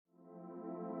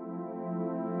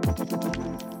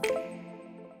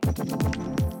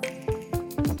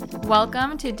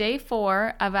Welcome to day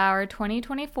 4 of our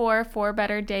 2024 4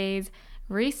 Better Days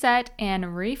Reset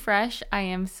and Refresh. I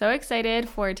am so excited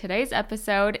for today's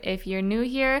episode. If you're new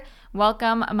here,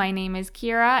 welcome. My name is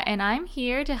Kira, and I'm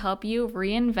here to help you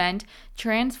reinvent,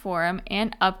 transform,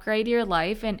 and upgrade your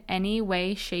life in any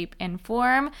way, shape, and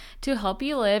form to help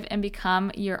you live and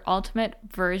become your ultimate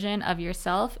version of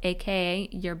yourself, aka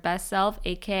your best self,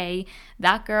 aka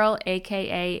that girl,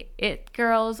 aka it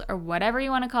girls, or whatever you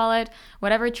want to call it,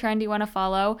 whatever trend you want to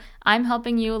follow. I'm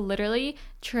helping you literally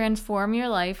transform your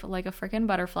life like a freaking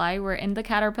butterfly. We're in the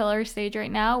caterpillar stage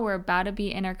right now. We're about to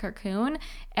be in our cocoon,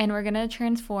 and we're going to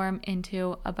transform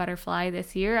into a butterfly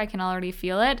this year. I can already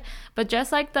feel it. But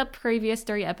just like the previous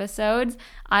 3 episodes,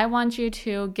 I want you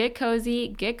to get cozy,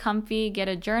 get comfy, get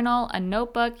a journal, a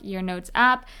notebook, your notes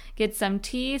app, get some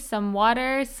tea, some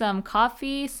water, some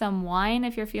coffee, some wine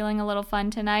if you're feeling a little fun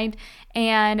tonight,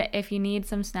 and if you need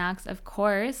some snacks, of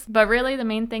course. But really, the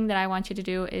main thing that I want you to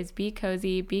do is be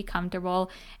cozy, be comfortable,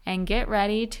 and get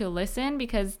ready to listen,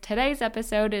 because today's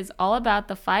episode is all about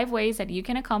the 5 ways that you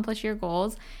can accomplish your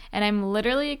goals, and I'm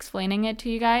literally explaining it to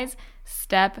you guys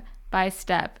step by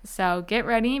step. So get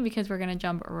ready, because we're going to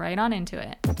jump right on into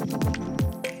it.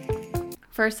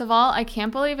 First of all, I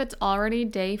can't believe it's already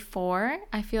day 4.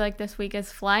 I feel like this week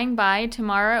is flying by.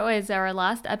 Tomorrow is our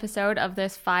last episode of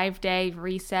this 5-day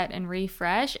reset and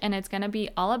refresh, and it's going to be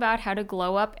all about how to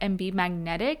glow up and be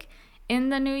magnetic in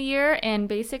the new year, and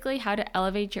basically how to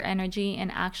elevate your energy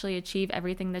and actually achieve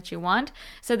everything that you want.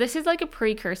 So this is like a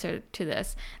precursor to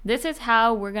this. This is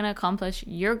how we're going to accomplish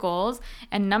your goals.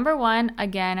 And number 1,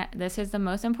 again, this is the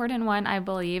most important one, I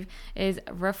believe, is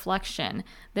reflection.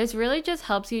 This really just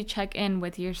helps you check in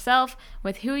with yourself,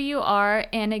 with who you are,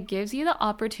 and it gives you the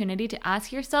opportunity to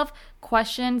ask yourself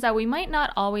questions that we might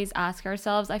not always ask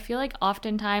ourselves. I feel like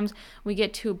oftentimes we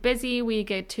get too busy, we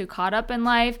get too caught up in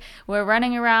life, we're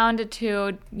running around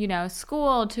to,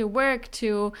 school, to work,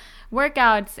 to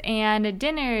workouts and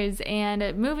dinners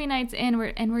and movie nights, and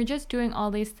we're just doing all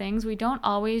these things. We don't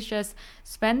always just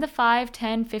spend the 5,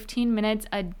 10, 15 minutes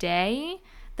a day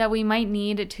that we might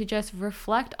need to just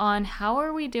reflect on how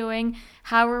are we doing,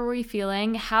 how are we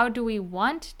feeling, how do we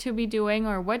want to be doing,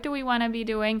 or what do we want to be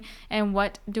doing, and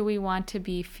what do we want to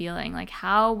be feeling? Like,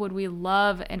 how would we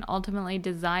love and ultimately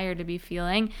desire to be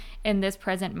feeling in this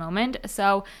present moment?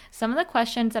 So some of the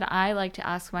questions that I like to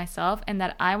ask myself and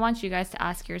that I want you guys to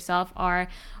ask yourself are,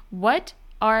 what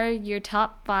are your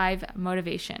top 5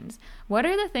 motivations? What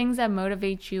are the things that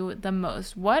motivate you the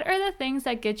most? What are the things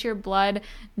that get your blood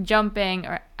jumping?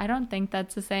 Or I don't think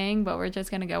that's a saying, but we're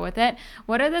just going to go with it.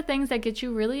 What are the things that get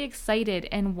you really excited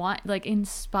and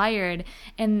inspired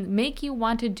and make you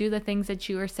want to do the things that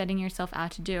you are setting yourself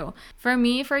out to do? For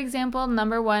me, for example,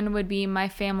 number 1 would be my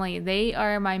family. They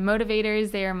are my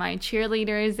motivators. They are my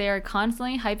cheerleaders. They are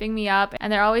constantly hyping me up,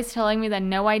 and they're always telling me that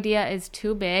no idea is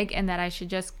too big and that I should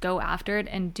just go after it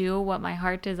and do what my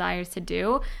heart desires to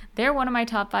do. They're one of my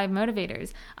top 5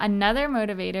 motivators. Another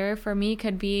motivator for me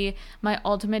could be my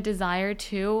ultimate desire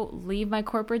to leave my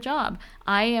corporate job.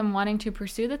 I am wanting to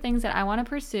pursue the things that I want to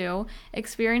pursue,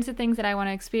 experience the things that I want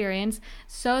to experience,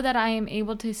 so that I am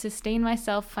able to sustain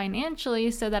myself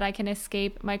financially, so that I can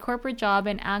escape my corporate job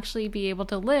and actually be able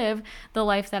to live the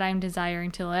life that I'm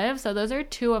desiring to live. So those are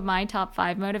 2 of my top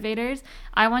 5 motivators.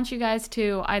 I want you guys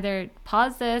to either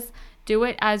pause this, do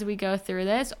it as we go through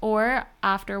this, or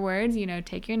afterwards,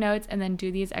 take your notes and then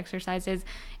do these exercises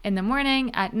in the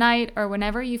morning, at night, or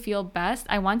whenever you feel best.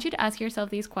 I want you to ask yourself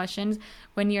these questions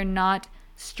when you're not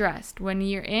stressed, when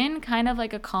you're in kind of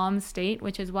like a calm state,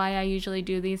 which is why I usually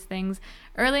do these things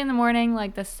early in the morning,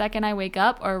 like the second I wake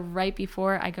up or right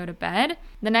before I go to bed.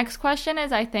 The next question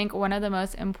is, I think, one of the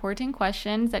most important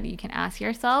questions that you can ask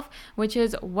yourself, which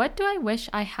is, what do I wish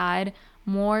I had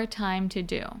more time to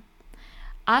do?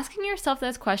 Asking yourself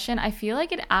this question, I feel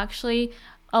like it actually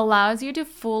allows you to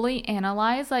fully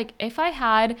analyze, like, if I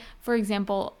had, for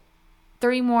example,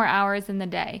 3 more hours in the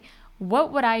day,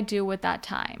 what would I do with that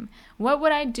time? What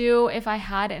would I do if I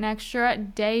had an extra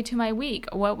day to my week?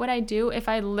 What would I do if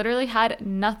I literally had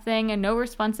nothing and no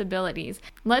responsibilities?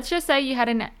 Let's just say you had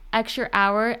an extra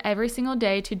hour every single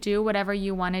day to do whatever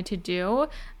you wanted to do.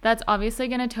 That's obviously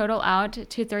going to total out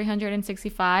to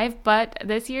 365, but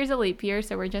this year's a leap year,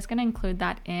 so we're just going to include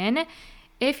that in.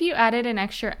 If you added an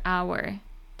extra hour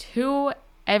to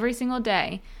every single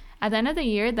day, at the end of the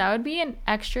year, that would be an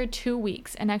extra 2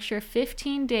 weeks, an extra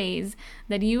 15 days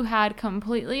that you had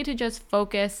completely to just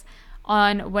focus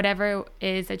on whatever it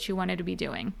is that you wanted to be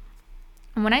doing.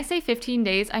 And when I say 15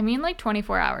 days, I mean like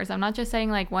 24 hours. I'm not just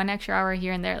saying like one extra hour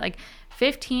here and there, like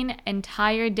 15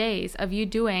 entire days of you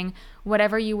doing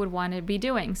whatever you would want to be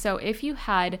doing. So if you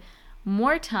had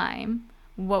more time,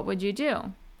 what would you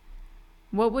do?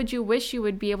 What would you wish you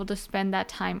would be able to spend that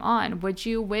time on? Would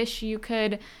you wish you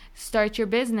could start your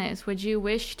business? Would you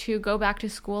wish to go back to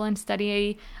school and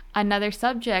study another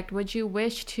subject? Would you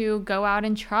wish to go out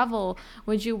and travel?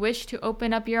 Would you wish to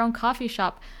open up your own coffee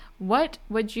shop? What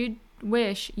would you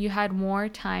wish you had more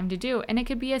time to do? And it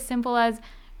could be as simple as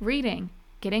reading,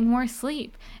 getting more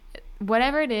sleep.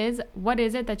 Whatever it is, what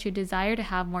is it that you desire to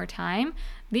have more time?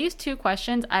 These two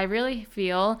questions I really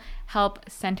feel help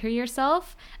center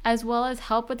yourself as well as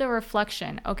help with the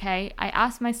reflection. Okay, I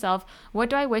asked myself, what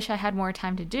do I wish I had more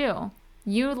time to do?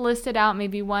 You listed out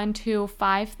maybe 1 to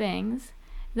 5 things.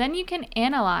 Then you can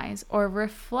analyze or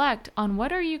reflect on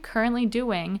what are you currently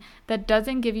doing that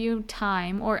doesn't give you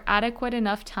time or adequate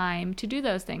enough time to do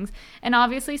those things. And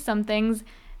obviously some things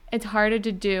it's harder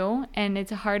to do and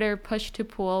it's a harder push to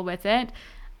pull with it.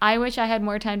 I wish I had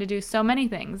more time to do so many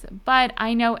things, but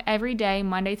I know every day,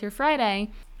 Monday through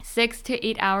Friday, 6 to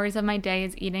 8 hours of my day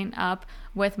is eaten up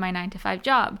with my 9-to-5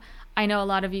 job. I know a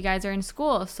lot of you guys are in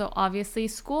school, so obviously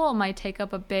school might take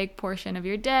up a big portion of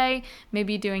your day.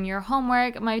 Maybe doing your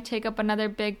homework might take up another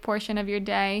big portion of your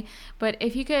day. But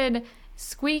if you could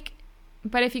sneak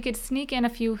in a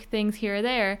few things here or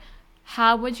there,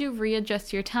 how would you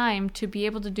readjust your time to be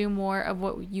able to do more of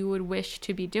what you would wish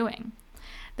to be doing?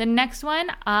 The next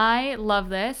one, I love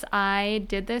this. I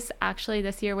did this actually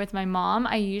this year with my mom.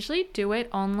 I usually do it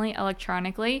only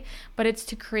electronically, but it's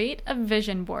to create a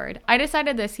vision board. I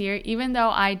decided this year, even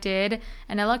though I did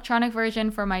an electronic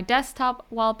version for my desktop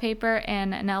wallpaper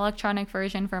and an electronic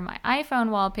version for my iPhone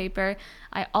wallpaper,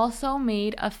 I also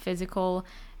made a physical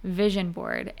vision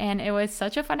board, and it was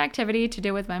such a fun activity to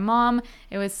do with my mom.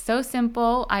 It was so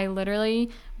simple. I literally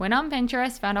went on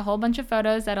Pinterest, found a whole bunch of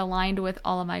photos that aligned with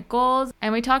all of my goals,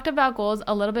 and we talked about goals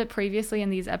a little bit previously in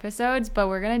these episodes, but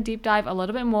we're going to deep dive a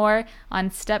little bit more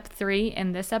on step 3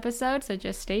 in this episode, so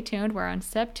just stay tuned. We're on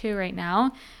step 2 right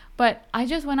now. But I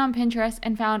just went on Pinterest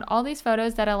and found all these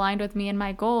photos that aligned with me and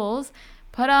my goals,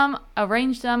 put them,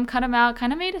 arranged them, cut them out,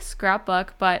 kind of made a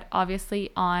scrapbook, but obviously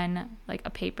on like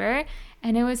a paper.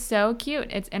 And it was so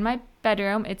cute. It's in my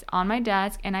bedroom, it's on my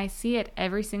desk, and I see it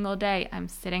every single day. I'm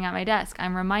sitting at my desk.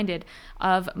 I'm reminded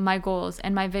of my goals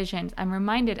and my visions. I'm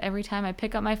reminded every time I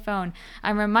pick up my phone.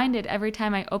 I'm reminded every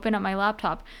time I open up my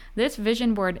laptop. This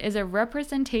vision board is a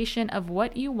representation of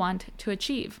what you want to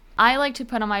achieve. I like to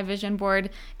put on my vision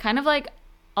board kind of like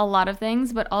a lot of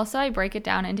things, but also I break it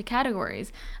down into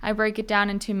categories. I break it down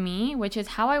into me, which is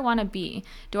how I want to be.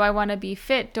 Do I want to be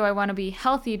fit? Do I want to be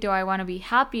healthy? Do I want to be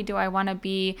happy? Do I want to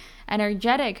be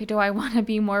energetic? Do I want to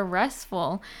be more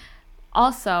restful?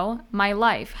 Also, my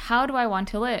life. How do I want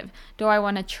to live? Do I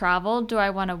want to travel? Do I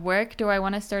want to work? Do I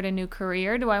want to start a new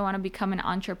career? Do I want to become an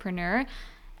entrepreneur?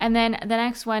 And then the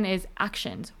next one is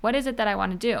actions. What is it that I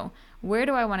want to do? Where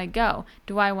do I want to go?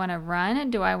 Do I want to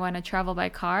run? Do I want to travel by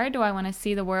car? Do I want to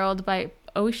see the world by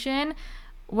ocean?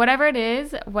 Whatever it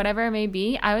is, whatever it may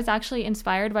be, I was actually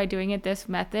inspired by doing it this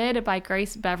method by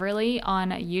Grace Beverly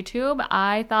on YouTube.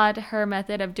 I thought her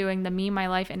method of doing the me, my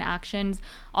life, and actions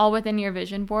all within your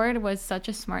vision board was such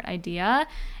a smart idea.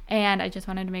 And I just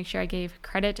wanted to make sure I gave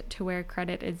credit to where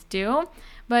credit is due.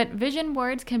 But vision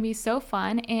boards can be so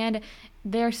fun and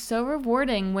they're so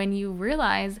rewarding when you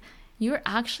realize you're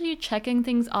actually checking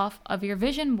things off of your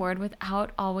vision board without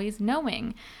always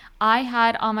knowing. I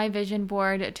had on my vision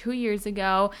board 2 years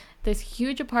ago this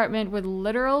huge apartment with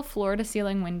literal floor to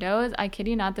ceiling windows. I kid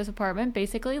you not, this apartment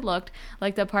basically looked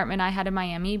like the apartment I had in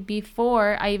Miami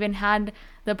before I even had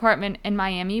the apartment in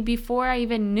Miami, before I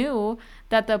even knew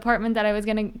that the apartment that I was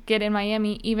going to get in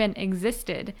Miami even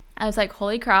existed. I was like,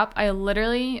 holy crap, I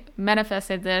literally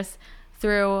manifested this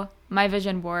through my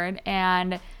vision board,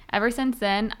 and ever since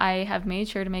then, I have made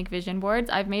sure to make vision boards.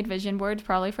 I've made vision boards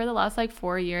probably for the last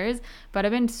 4 years, but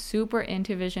I've been super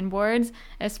into vision boards,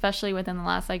 especially within the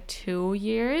last 2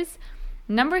 years.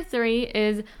 Number 3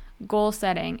 is goal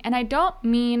setting. And I don't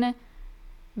mean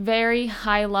very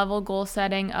high level goal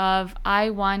setting of I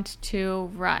want to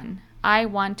run, I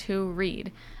want to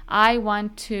read, I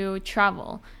want to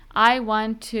travel, I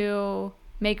want to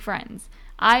make friends,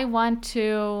 I want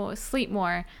to sleep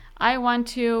more, I want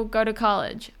to go to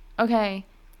college. Okay,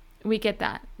 we get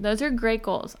that. Those are great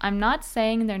goals. I'm not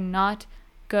saying they're not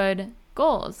good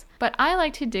goals, but I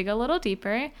like to dig a little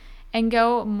deeper and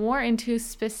go more into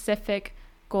specific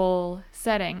goal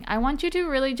setting. I want you to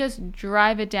really just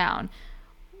drive it down.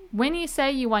 When you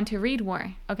say you want to read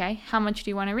more, okay, how much do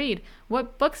you want to read?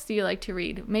 What books do you like to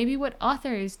read? Maybe what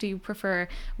authors do you prefer?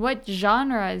 What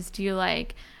genres do you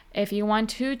like? If you want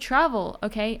to travel,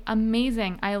 okay,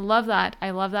 amazing. I love that.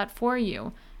 I love that for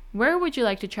you. Where would you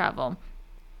like to travel?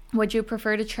 Would you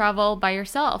prefer to travel by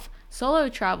yourself, solo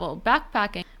travel,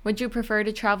 backpacking? Would you prefer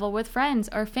to travel with friends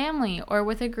or family or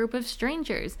with a group of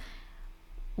strangers?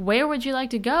 Where would you like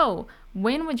to go?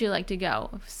 When would you like to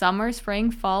go? Summer,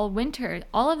 spring, fall, winter.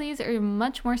 All of these are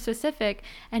much more specific,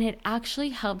 and it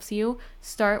actually helps you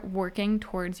start working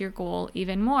towards your goal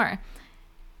even more.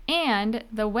 And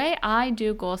the way I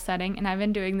do goal setting, and I've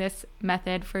been doing this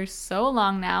method for so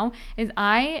long now, is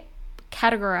I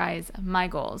categorize my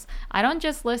goals. I don't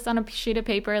just list on a sheet of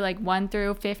paper like 1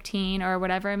 through 15 or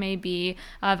whatever it may be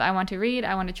of I want to read,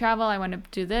 I want to travel, I want to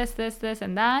do this,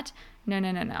 and that.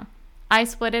 No. I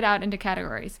split it out into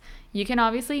categories. You can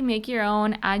obviously make your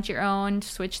own, add your own,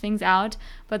 switch things out,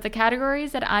 but the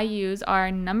categories that I use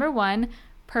are number 1,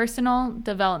 personal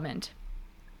development.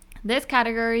 This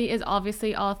category is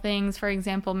obviously all things, for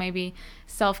example, maybe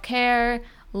self-care,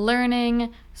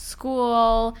 learning,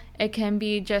 school. It can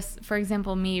be just, for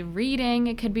example, me reading.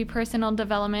 It could be personal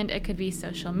development. It could be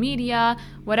social media.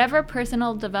 Whatever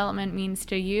personal development means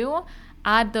to you,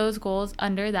 add those goals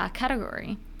under that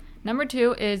category. Number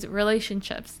 2 is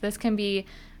relationships. This can be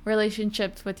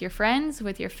relationships with your friends,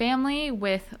 with your family,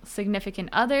 with significant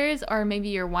others, or maybe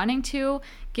you're wanting to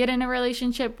get in a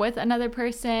relationship with another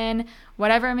person,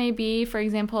 whatever it may be. For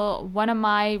example, one of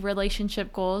my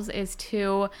relationship goals is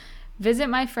to visit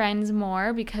my friends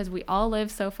more because we all live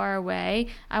so far away.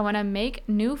 I want to make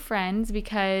new friends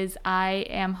because I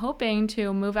am hoping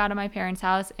to move out of my parents'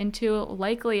 house into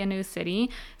likely a new city.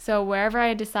 So wherever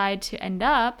I decide to end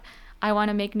up, I want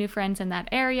to make new friends in that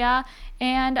area.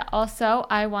 And also,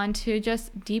 I want to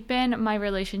just deepen my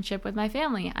relationship with my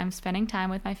family. I'm spending time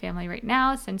with my family right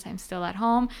now since I'm still at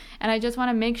home. And I just want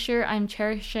to make sure I'm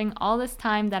cherishing all this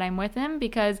time that I'm with them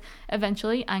because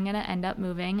eventually I'm going to end up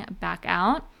moving back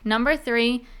out. Number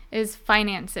 3 is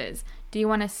finances. Do you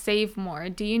want to save more?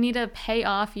 Do you need to pay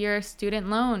off your student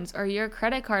loans or your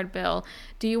credit card bill?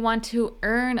 Do you want to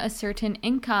earn a certain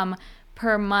income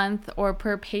per month or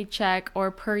per paycheck or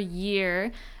per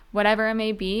year, whatever it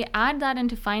may be? Add that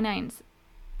into finance.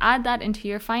 Add that into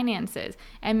your finances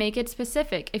and make it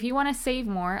specific. If you want to save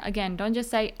more, again, don't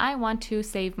just say, I want to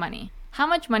save money. How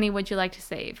much money would you like to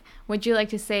save? Would you like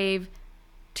to save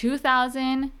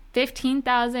 $2,000,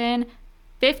 $15,000,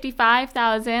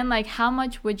 $55,000? Like, how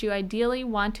much would you ideally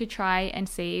want to try and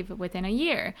save within a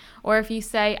year? Or if you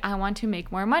say, I want to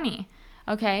make more money.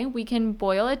 Okay, we can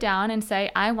boil it down and say,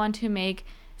 I want to make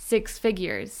 6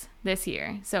 figures this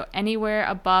year. So anywhere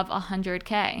above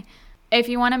 100K. If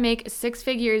you want to make 6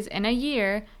 figures in a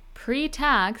year,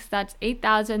 pre-tax, that's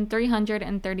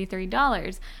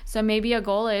 $8,333. So maybe a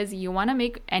goal is you want to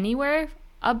make anywhere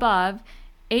above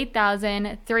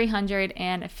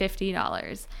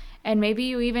 $8,350. And maybe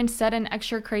you even set an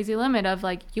extra crazy limit of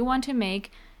like, you want to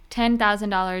make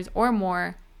 $10,000 or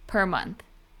more per month.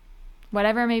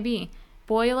 Whatever it may be.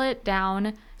 Boil it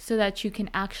down so that you can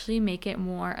actually make it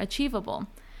more achievable.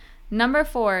 Number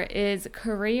 4 is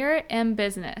career and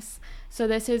business. So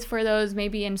this is for those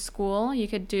maybe in school. You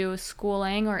could do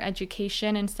schooling or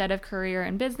education instead of career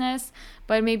and business,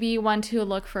 but maybe you want to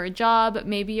look for a job.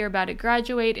 Maybe you're about to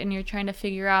graduate and you're trying to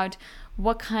figure out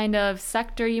what kind of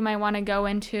sector you might want to go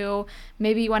into.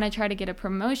 Maybe you want to try to get a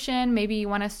promotion. Maybe you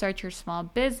want to start your small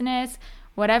business.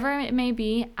 Whatever it may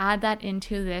be, add that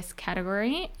into this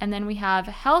category. And then we have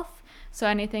health. So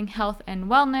anything health and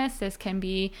wellness. This can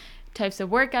be types of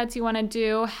workouts you want to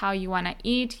do, how you want to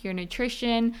eat, your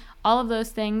nutrition, all of those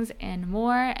things and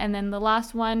more. And then the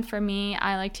last one for me,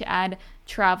 I like to add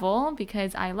travel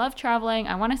because I love traveling.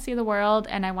 I want to see the world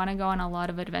and I want to go on a lot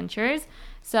of adventures.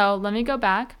 So let me go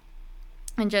back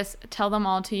and just tell them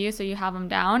all to you so you have them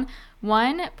down.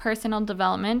 1, personal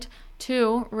development.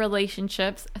 2,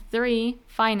 relationships. 3,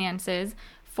 finances.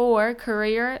 4,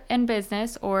 career and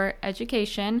business or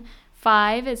education.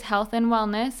 5 is health and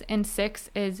wellness, and 6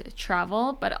 is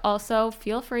travel, but also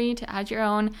feel free to add your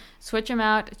own, switch them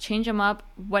out, change them up,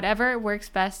 whatever works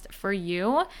best for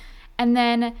you. And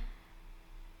then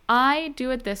I do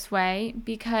it this way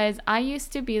because I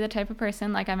used to be the type of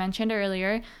person, like I mentioned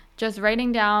earlier, just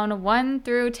writing down 1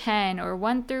 through 10 or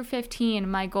 1 through 15,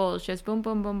 my goals, just boom,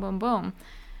 boom, boom, boom, boom.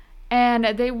 And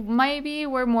they maybe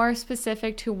were more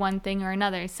specific to one thing or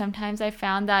another. Sometimes I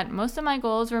found that most of my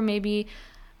goals were maybe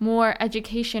more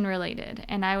education related.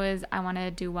 And I want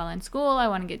to do well in school. I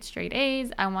want to get straight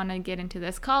A's. I want to get into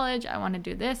this college. I want to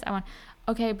do this.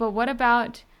 Okay, but what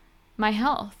about my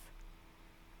health?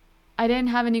 I didn't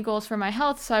have any goals for my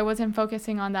health, so I wasn't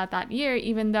focusing on that year,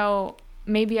 even though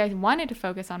maybe I wanted to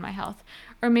focus on my health.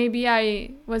 Or maybe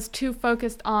I was too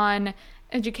focused on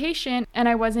education and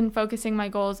I wasn't focusing my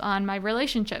goals on my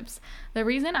relationships. The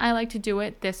reason I like to do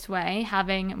it this way,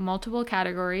 having multiple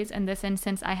categories, in this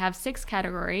instance I have 6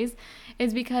 categories,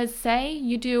 is because say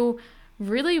you do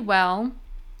really well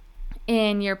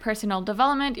in your personal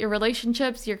development, your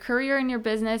relationships, your career and your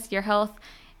business, your health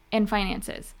and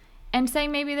finances. And say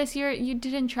maybe this year you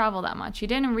didn't travel that much. You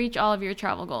didn't reach all of your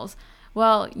travel goals.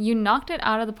 Well, you knocked it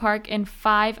out of the park in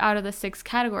 5 out of the 6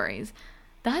 categories.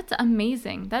 That's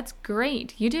amazing. That's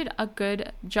great. You did a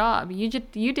good job. You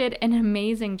did an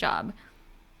amazing job.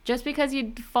 Just because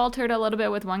you faltered a little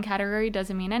bit with one category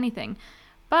doesn't mean anything.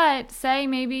 But say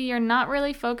maybe you're not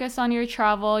really focused on your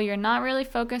travel, you're not really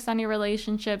focused on your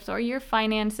relationships or your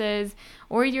finances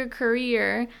or your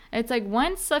career. It's like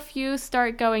once a few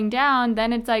start going down,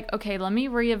 then it's like, okay, let me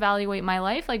reevaluate my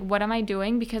life. Like, what am I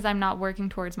doing because I'm not working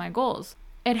towards my goals?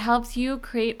 It helps you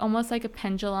create almost like a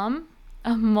pendulum,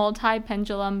 a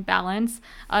multi-pendulum balance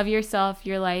of yourself,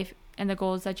 your life, and the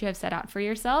goals that you have set out for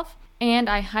yourself. And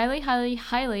I highly, highly,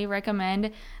 highly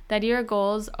recommend that your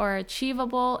goals are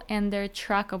achievable and they're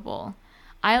trackable.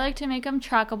 I like to make them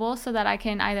trackable so that I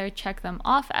can either check them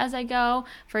off as I go.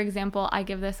 For example, I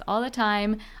give this all the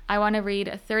time. I want to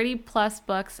read 30 plus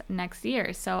books next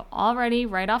year. So already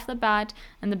right off the bat,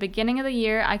 in the beginning of the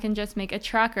year, I can just make a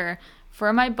tracker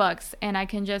for my books and I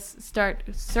can just start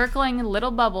circling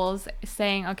little bubbles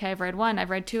saying, okay, I've read 1, I've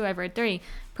read 2, I've read 3.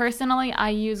 Personally, I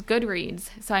use Goodreads,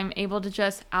 so I'm able to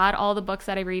just add all the books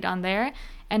that I read on there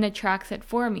and it tracks it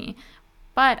for me.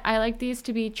 But I like these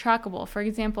to be trackable. For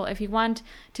example, if you want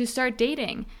to start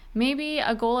dating, maybe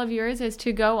a goal of yours is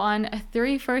to go on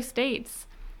 3 first dates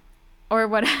or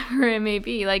whatever it may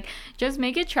be. Like, just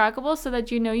make it trackable so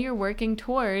that you know you're working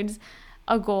towards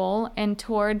a goal and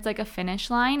towards like a finish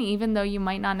line, even though you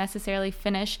might not necessarily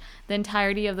finish the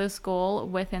entirety of this goal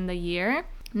within the year.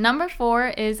 Number 4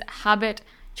 is habit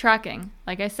tracking.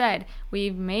 Like I said,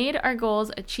 we've made our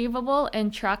goals achievable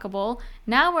and trackable.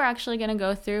 Now we're actually going to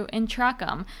go through and track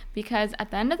them, because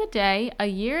at the end of the day, a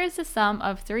year is the sum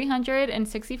of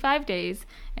 365 days.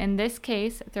 In this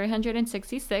case,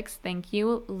 366. Thank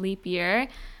you, leap year.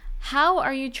 How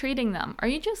are you treating them? Are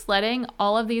you just letting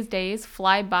all of these days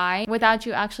fly by without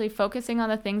you actually focusing on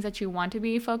the things that you want to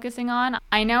be focusing on?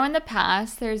 I know in the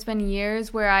past, there's been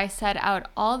years where I set out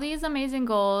all these amazing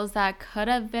goals that could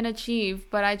have been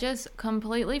achieved, but I just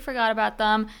completely forgot about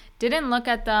them, didn't look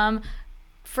at them,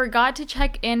 forgot to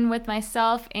check in with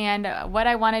myself and what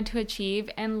I wanted to achieve,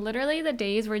 and literally the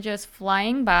days were just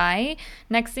flying by.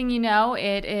 Next thing you know,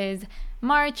 it is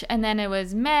March, and then it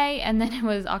was May, and then it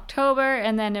was October,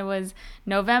 and then it was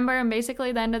November, and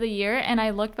basically the end of the year. And I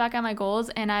looked back at my goals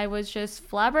and I was just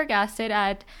flabbergasted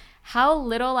at how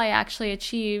little I actually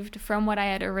achieved from what I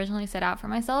had originally set out for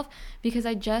myself, because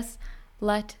I just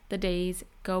let the days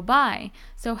go by.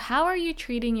 So how are you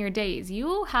treating your days?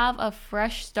 You have a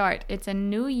fresh start. It's a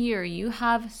new year. You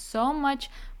have so much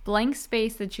blank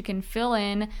space that you can fill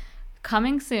in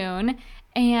coming soon.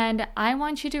 And I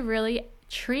want you to really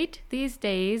treat these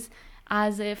days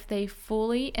as if they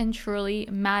fully and truly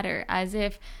matter, as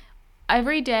if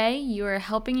every day you are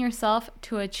helping yourself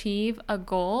to achieve a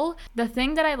goal. The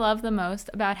thing that I love the most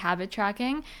about habit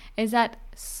tracking is that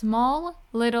small,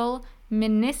 little,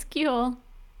 minuscule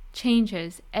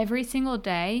changes every single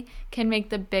day can make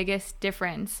the biggest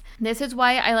difference. This is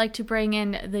why I like to bring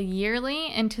in the yearly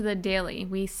into the daily.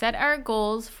 We set our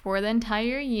goals for the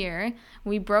entire year.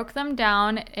 We broke them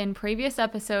down in previous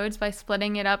episodes by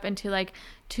splitting it up into like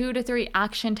 2 to 3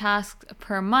 action tasks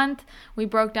per month. We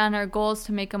broke down our goals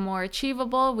to make them more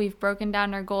achievable. We've broken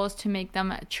down our goals to make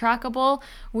them trackable.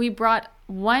 We brought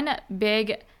one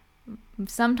big,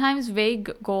 sometimes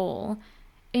vague goal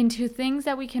into things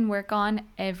that we can work on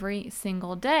every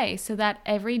single day, so that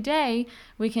every day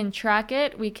we can track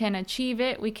it, we can achieve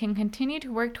it, we can continue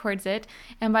to work towards it,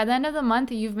 and by the end of the month,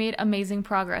 you've made amazing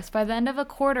progress. By the end of a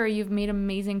quarter, you've made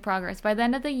amazing progress. By the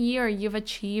end of the year, you've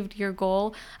achieved your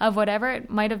goal of whatever it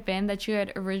might have been that you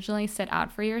had originally set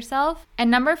out for yourself. And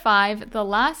number 5, the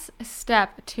last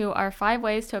step to our 5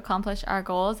 ways to accomplish our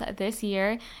goals this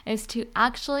year is to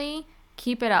actually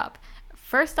keep it up.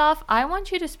 First off, I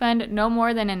want you to spend no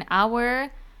more than an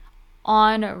hour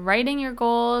on writing your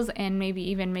goals and maybe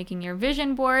even making your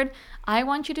vision board. I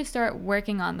want you to start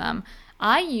working on them.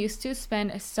 I used to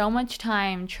spend so much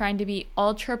time trying to be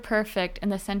ultra perfect in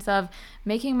the sense of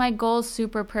making my goals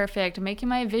super perfect, making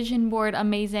my vision board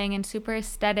amazing and super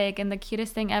aesthetic and the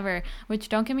cutest thing ever, which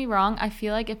don't get me wrong, I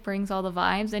feel like it brings all the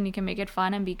vibes and you can make it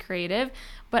fun and be creative.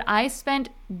 But I spent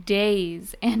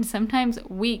days and sometimes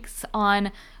weeks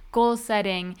on goal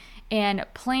setting and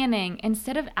planning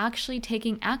instead of actually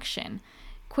taking action.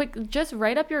 Just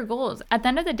write up your goals. At the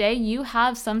end of the day, you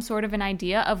have some sort of an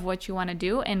idea of what you want to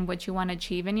do and what you want to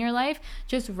achieve in your life.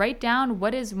 Just write down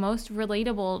what is most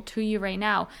relatable to you right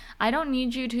now. I don't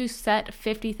need you to set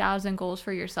 50,000 goals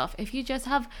for yourself. If you just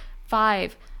have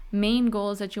 5 main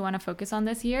goals that you want to focus on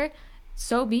this year,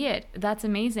 so be it. That's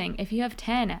amazing. If you have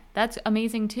 10, that's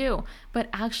amazing too. But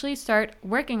actually start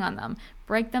working on them.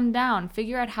 Break them down.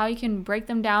 Figure out how you can break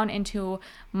them down into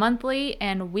monthly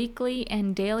and weekly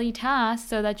and daily tasks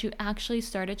so that you actually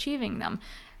start achieving them.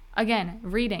 Again,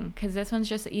 reading, because this one's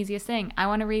just the easiest thing. I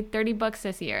want to read 30 books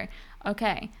this year.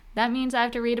 Okay, that means I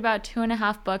have to read about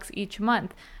 2.5 books each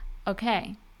month.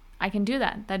 Okay, I can do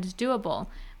that. That's doable.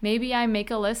 Maybe I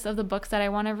make a list of the books that I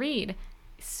want to read.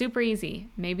 Super easy.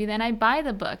 Maybe then I buy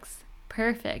the books.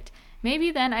 Perfect.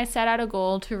 Maybe then I set out a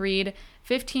goal to read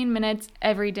 15 minutes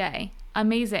every day.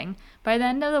 Amazing. By the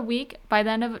end of the week, by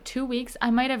the end of 2 weeks, I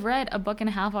might have read a book and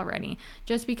a half already,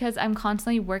 just because I'm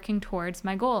constantly working towards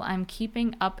my goal. I'm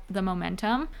keeping up the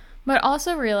momentum, but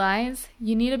also realize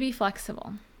you need to be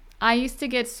flexible. I used to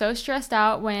get so stressed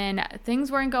out when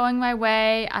things weren't going my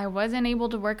way, I wasn't able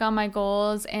to work on my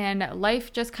goals, and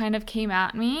life just kind of came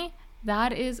at me.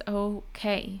 That is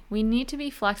okay. We need to be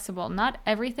flexible. Not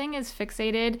everything is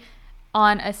fixated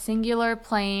on a singular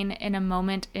plane in a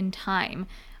moment in time.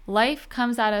 Life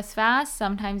comes at us fast.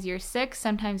 Sometimes you're sick,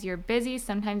 sometimes you're busy,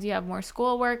 sometimes you have more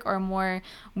schoolwork or more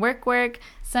work.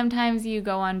 Sometimes you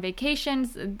go on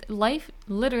vacations. Life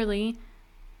literally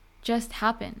just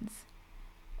happens.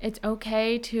 It's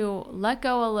okay to let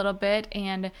go a little bit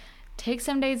and take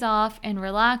some days off and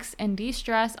relax and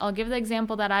de-stress. I'll give the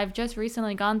example that I've just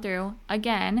recently gone through.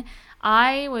 Again,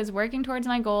 I was working towards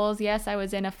my goals. Yes, I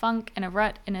was in a funk, in a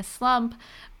rut, in a slump,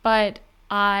 but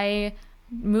I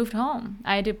moved home.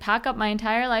 I had to pack up my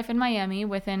entire life in Miami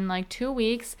within like 2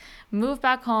 weeks, move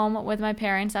back home with my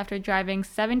parents after driving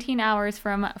 17 hours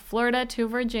from Florida to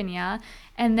Virginia,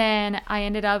 and then I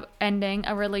ended up ending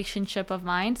a relationship of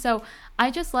mine. So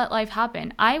I just let life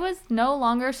happen. I was no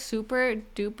longer super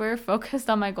duper focused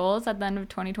on my goals at the end of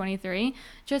 2023,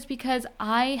 just because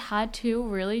I had to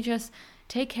really just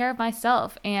take care of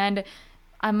myself, and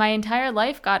my entire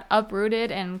life got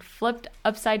uprooted and flipped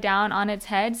upside down on its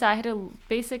head. So I had to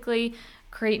basically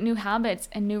create new habits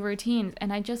and new routines.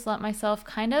 And I just let myself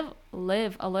kind of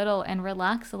live a little and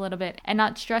relax a little bit and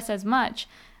not stress as much.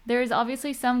 There's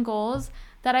obviously some goals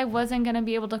that I wasn't going to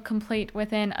be able to complete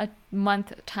within a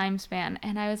month time span.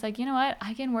 And I was like, you know what?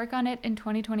 I can work on it in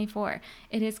 2024.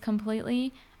 It is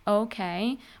completely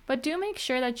okay, but do make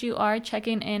sure that you are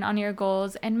checking in on your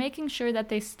goals and making sure that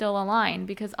they still align,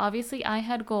 because obviously I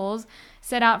had goals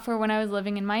set out for when I was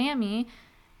living in Miami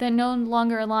that no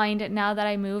longer aligned now that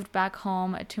I moved back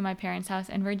home to my parents' house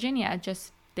in Virginia.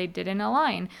 Just they didn't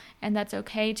align, and that's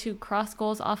okay to cross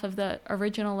goals off of the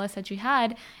original list that you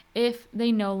had if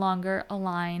they no longer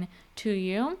align to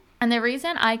you. And the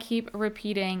reason I keep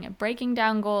repeating breaking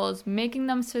down goals, making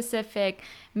them specific,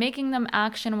 making them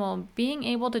actionable, being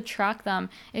able to track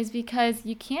them is because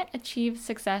you can't achieve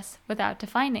success without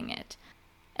defining it.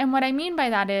 And what I mean by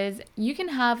that is you can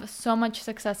have so much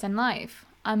success in life.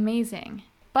 Amazing.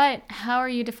 But how are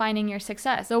you defining your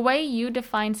success? The way you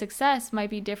define success might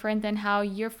be different than how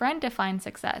your friend defines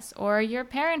success, or your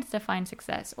parents define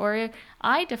success, or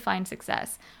I define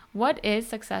success. What is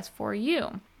success for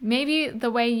you? Maybe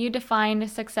the way you define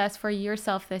success for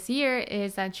yourself this year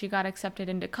is that you got accepted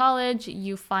into college,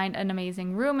 you find an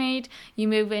amazing roommate, you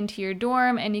move into your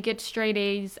dorm, and you get straight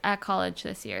A's at college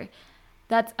this year.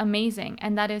 That's amazing,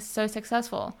 and that is so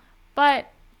successful. But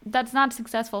that's not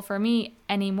successful for me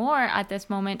anymore at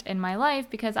this moment in my life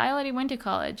because I already went to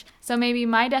college. So maybe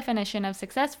my definition of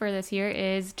success for this year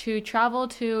is to travel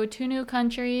to 2 new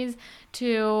countries,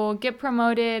 to get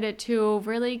promoted, to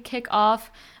really kick off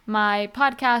my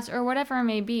podcast or whatever it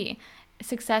may be.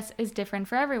 Success is different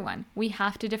for everyone. We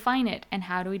have to define it. And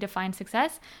how do we define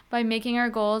success? By making our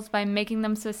goals, by making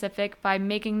them specific, by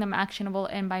making them actionable,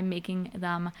 and by making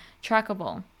them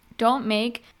trackable. Don't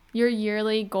make your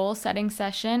yearly goal setting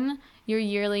session your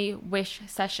yearly wish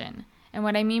session. And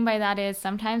what I mean by that is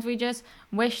sometimes we just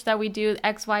wish that we do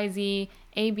XYZ,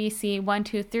 ABC, 1,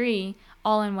 2, 3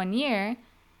 all in 1 year,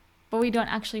 but we don't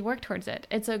actually work towards it.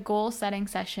 It's a goal setting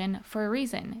session for a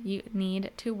reason. You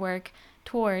need to work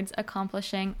towards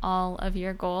accomplishing all of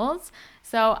your goals.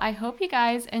 So I hope you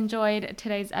guys enjoyed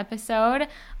today's episode.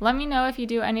 Let me know if you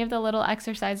do any of the little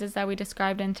exercises that we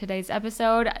described in today's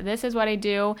episode. This is what I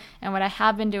do and what I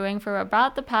have been doing for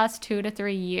about the past 2 to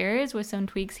 3 years with some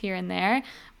tweaks here and there.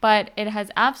 But it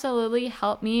has absolutely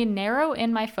helped me narrow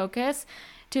in my focus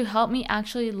to help me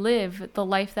actually live the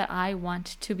life that I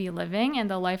want to be living and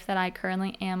the life that I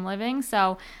currently am living.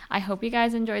 So I hope you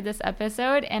guys enjoyed this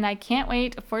episode, and I can't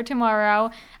wait for tomorrow,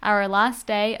 our last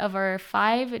day of our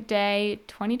 5-day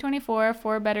 2024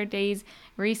 4 Better Days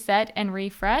Reset and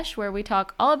Refresh, where we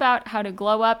talk all about how to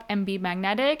glow up and be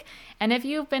magnetic. And if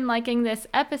you've been liking this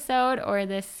episode or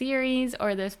this series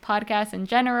or this podcast in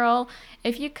general,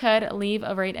 if you could leave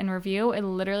a rate and review, it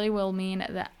literally will mean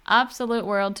the absolute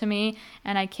world to me.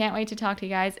 And I can't wait to talk to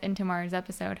you guys in tomorrow's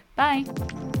episode. Bye.